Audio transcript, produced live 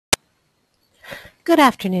Good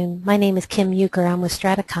afternoon. My name is Kim Euchre. I'm with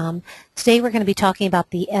Stratacom. Today we're going to be talking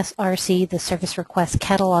about the SRC, the Service Request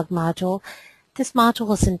Catalog module. This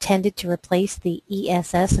module is intended to replace the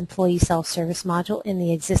ESS, Employee Self-Service module, in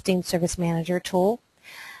the existing Service Manager tool.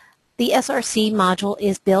 The SRC module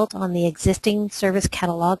is built on the existing service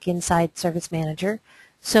catalog inside Service Manager.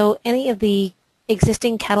 So any of the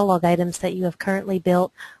existing catalog items that you have currently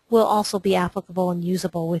built will also be applicable and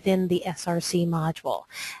usable within the SRC module.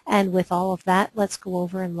 And with all of that, let's go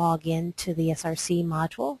over and log in to the SRC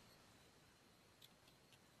module.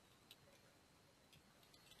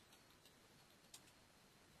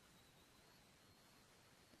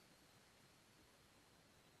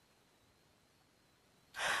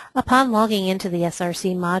 Upon logging into the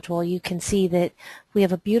SRC module, you can see that we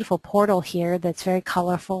have a beautiful portal here that's very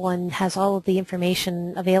colorful and has all of the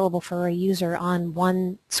information available for a user on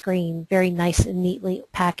one screen, very nice and neatly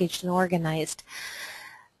packaged and organized.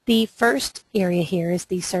 The first area here is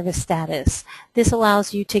the service status. This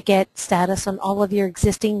allows you to get status on all of your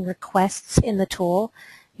existing requests in the tool.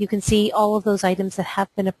 You can see all of those items that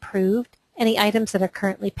have been approved, any items that are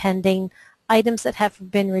currently pending, items that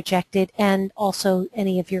have been rejected, and also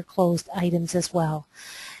any of your closed items as well.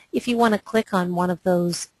 If you want to click on one of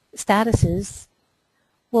those statuses,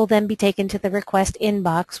 we'll then be taken to the request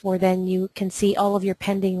inbox, where then you can see all of your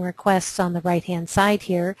pending requests on the right-hand side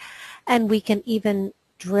here, and we can even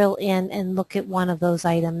drill in and look at one of those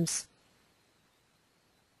items.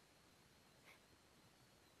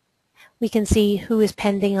 We can see who is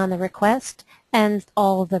pending on the request and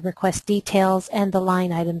all of the request details and the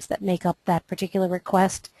line items that make up that particular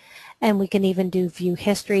request. And we can even do view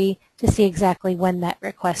history to see exactly when that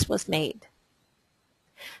request was made.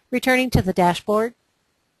 Returning to the dashboard,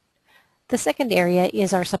 the second area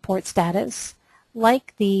is our support status.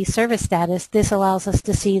 Like the service status, this allows us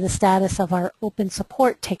to see the status of our open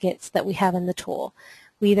support tickets that we have in the tool.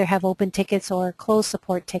 We either have open tickets or closed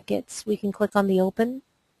support tickets. We can click on the open.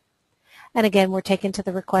 And again, we're taken to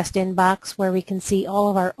the request inbox, where we can see all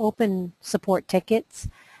of our open support tickets,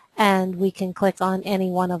 and we can click on any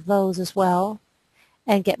one of those as well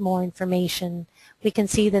and get more information. We can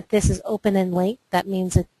see that this is open and linked. That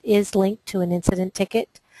means it is linked to an incident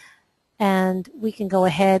ticket. And we can go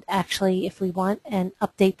ahead, actually, if we want, and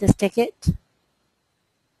update this ticket.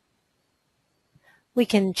 We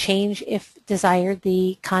can change, if desired,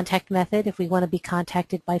 the contact method if we want to be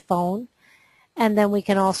contacted by phone. And then we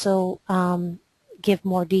can also give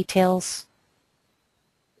more details.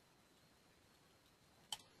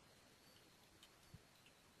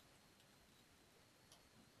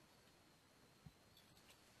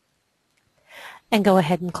 And go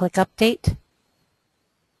ahead and click Update.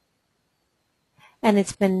 And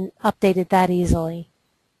it's been updated that easily.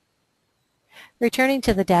 Returning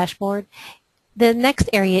to the dashboard, the next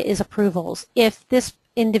area is approvals. If this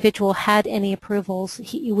individual had any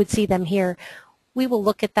approvals, you would see them here. We will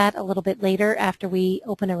look at that a little bit later after we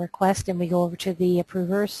open a request and we go over to the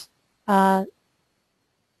approvers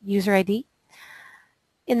user ID.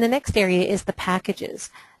 In the next area is the packages.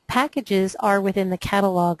 Packages are within the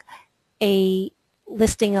catalog a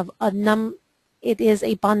listing of it is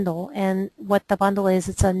a bundle, and what the bundle is,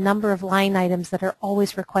 it's a number of line items that are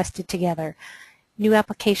always requested together. New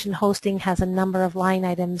application hosting has a number of line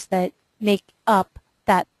items that make up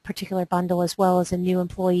that particular bundle, as well as a new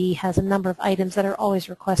employee has a number of items that are always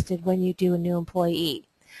requested when you do a new employee.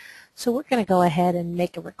 So we're going to go ahead and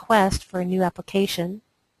make a request for a new application.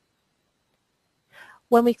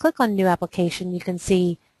 When we click on new application, you can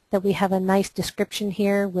see that we have a nice description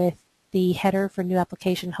here with the header for new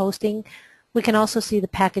application hosting. We can also see the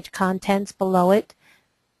package contents below it.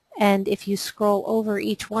 And if you scroll over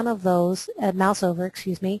each one of those, mouse over,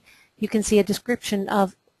 excuse me, you can see a description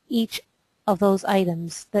of each of those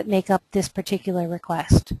items that make up this particular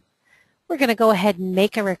request. We're going to go ahead and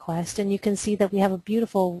make a request, and you can see that we have a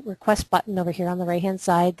beautiful request button over here on the right-hand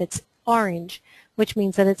side that's orange, which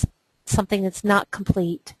means that it's something that's not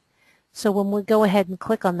complete. So when we go ahead and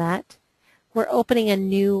click on that, we're opening a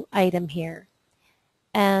new item here.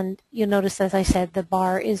 And you'll notice, as I said, the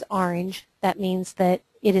bar is orange. That means that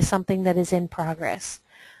it is something that is in progress.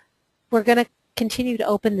 We're going to continue to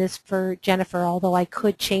open this for Jennifer, although I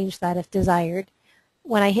could change that if desired.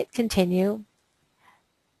 When I hit continue,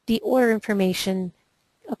 the order information,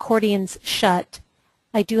 accordion's shut.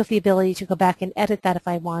 I do have the ability to go back and edit that if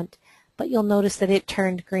I want, but you'll notice that it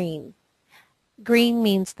turned green. Green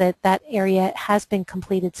means that that area has been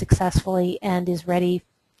completed successfully and is ready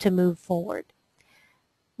to move forward.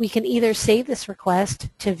 We can either save this request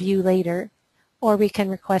to view later, or we can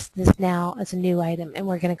request this now as a new item, and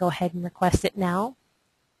we're going to go ahead and request it now.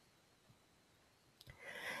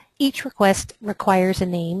 Each request requires a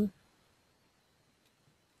name.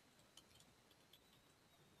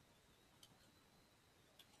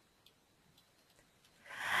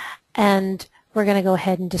 And we're going to go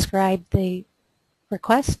ahead and describe the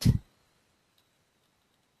request.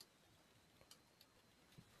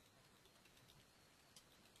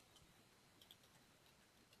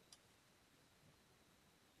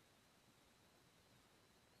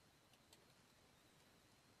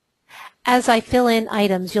 As I fill in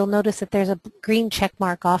items, you'll notice that there's a green check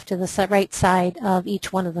mark off to the right side of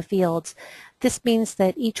each one of the fields. This means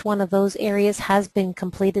that each one of those areas has been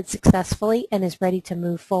completed successfully and is ready to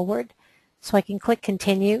move forward. So I can click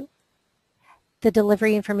Continue. The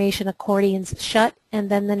delivery information accordion's shut, and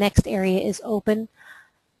then the next area is open.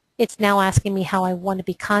 It's now asking me how I want to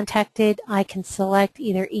be contacted. I can select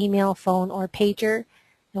either email, phone, or pager,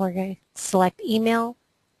 and we're going to select email.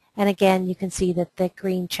 And again, you can see that the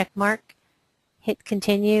green check mark. Hit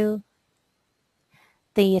Continue.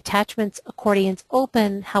 The attachments accordion's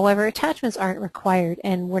open. However, attachments aren't required,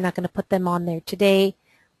 and we're not going to put them on there today.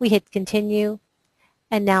 We hit Continue,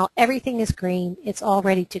 and now everything is green. It's all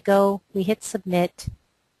ready to go. We hit Submit,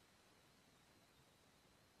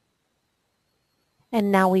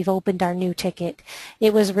 and now we've opened our new ticket.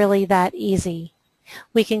 It was really that easy.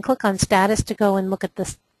 We can click on Status to go and look at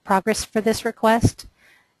the progress for this request,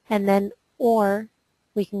 and then or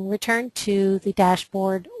we can return to the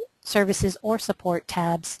Dashboard, Services, or Support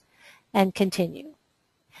tabs and continue.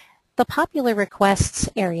 The Popular Requests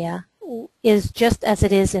area is just as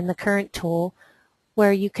it is in the current tool,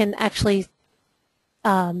 where you can actually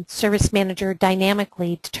Service Manager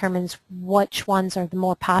dynamically determines which ones are the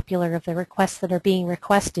more popular of the requests that are being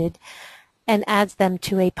requested and adds them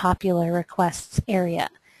to a Popular Requests area.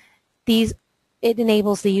 It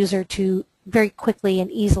enables the user to very quickly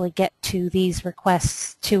and easily get to these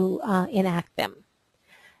requests to enact them.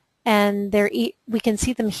 And we can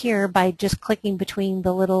see them here by just clicking between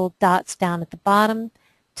the little dots down at the bottom.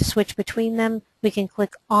 To switch between them, we can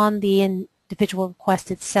click on the individual request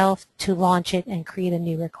itself to launch it and create a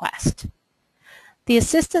new request. The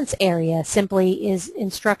Assistance area simply is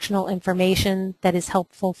instructional information that is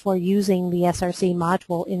helpful for using the SRC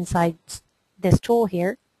module inside this tool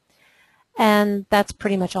here. And that's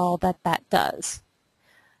pretty much all that does.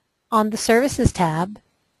 On the Services tab,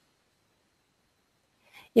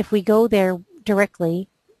 if we go there directly,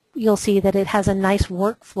 you'll see that it has a nice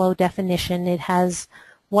workflow definition. It has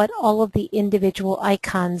what all of the individual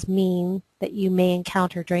icons mean that you may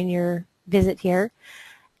encounter during your visit here.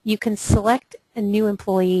 You can select a new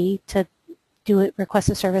employee to request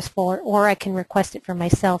a service for, or I can request it for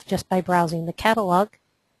myself just by browsing the catalog.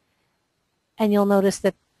 And you'll notice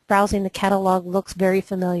that browsing the catalog looks very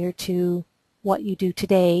familiar to what you do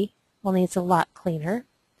today, only it's a lot cleaner.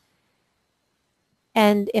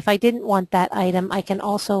 And if I didn't want that item, I can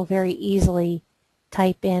also very easily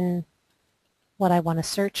type in what I want to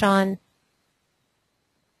search on.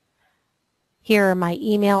 Here are my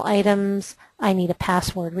email items. I need a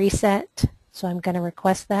password reset, so I'm going to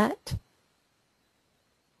request that.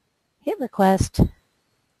 Hit Request.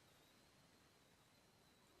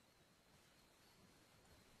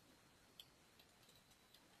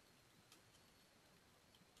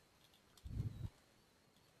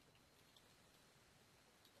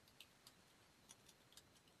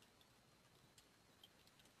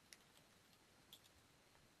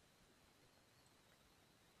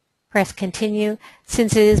 Press Continue.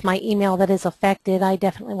 Since it is my email that is affected, I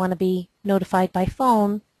definitely want to be notified by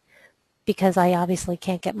phone because I obviously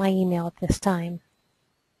can't get my email at this time.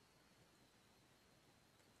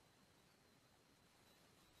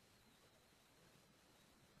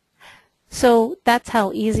 So that's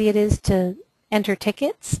how easy it is to enter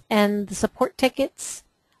tickets, and the support tickets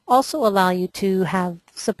also allow you to have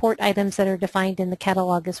support items that are defined in the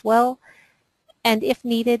catalog as well. And if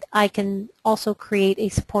needed, I can also create a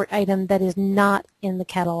support item that is not in the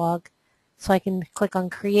catalog. So I can click on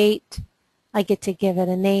Create. I get to give it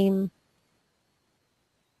a name.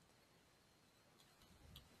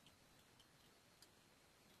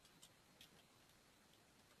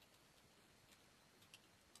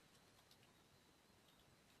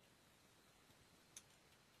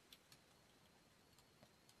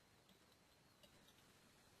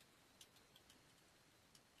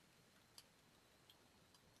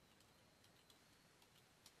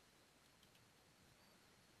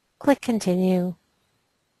 Click Continue.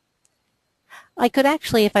 I could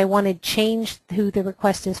actually, if I wanted, change who the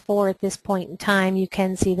request is for at this point in time. You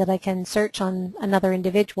can see that I can search on another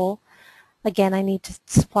individual. Again, I need to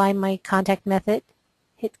supply my contact method,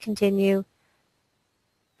 hit Continue,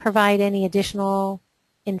 provide any additional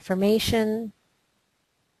information.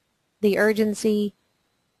 the urgency,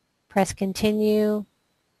 press continue,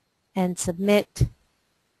 and submit.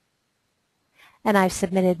 And I've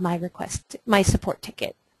submitted my request, my support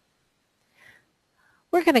ticket.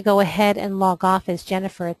 We're going to go ahead and log off as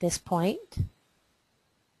Jennifer at this point.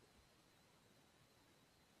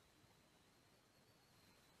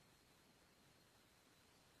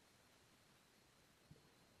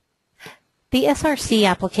 The SRC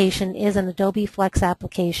application is an Adobe Flex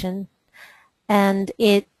application, and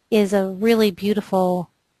it is a really beautiful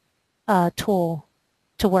tool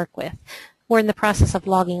to work with. We're in the process of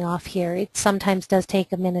logging off here. It sometimes does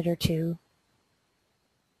take a minute or two.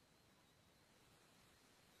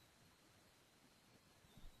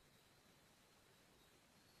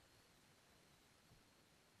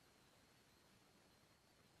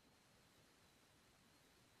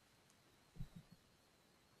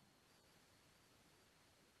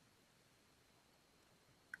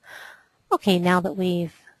 Okay, now that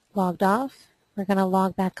we've logged off, we're going to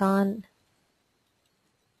log back on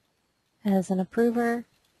as an approver.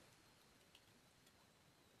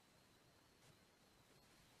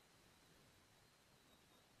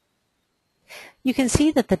 You can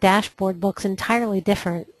see that the dashboard looks entirely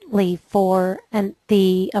differently for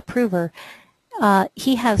the approver.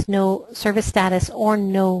 He has no service status or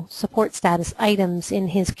no support status items in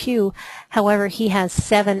his queue. However, he has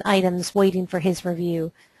 7 items waiting for his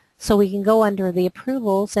review. So we can go under the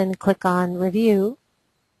approvals and click on review.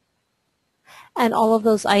 And all of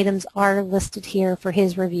those items are listed here for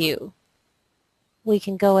his review. We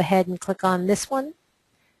can go ahead and click on this one.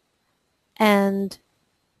 And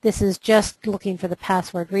this is just looking for the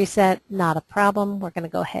password reset, not a problem. We're going to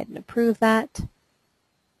go ahead and approve that.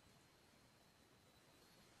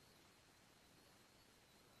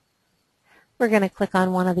 We're going to click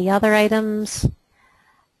on one of the other items,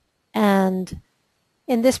 and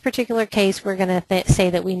in this particular case we're going to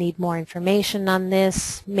say that we need more information on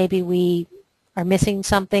this. Maybe we are missing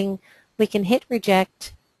something. We can hit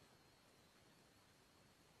reject,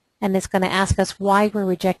 and it's going to ask us why we're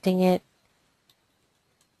rejecting it.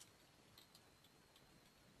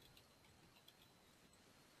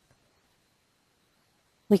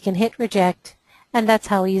 We can hit reject, and that's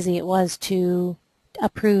how easy it was to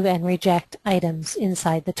approve and reject items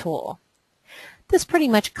inside the tool. This pretty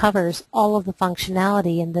much covers all of the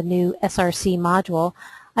functionality in the new SRC module.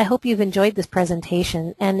 I hope you've enjoyed this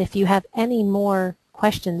presentation, and if you have any more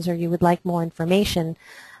questions or you would like more information,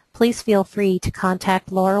 please feel free to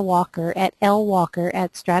contact Laura Walker at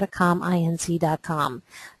lwalker@stratacom.inc.com.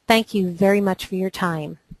 Thank you very much for your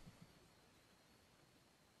time.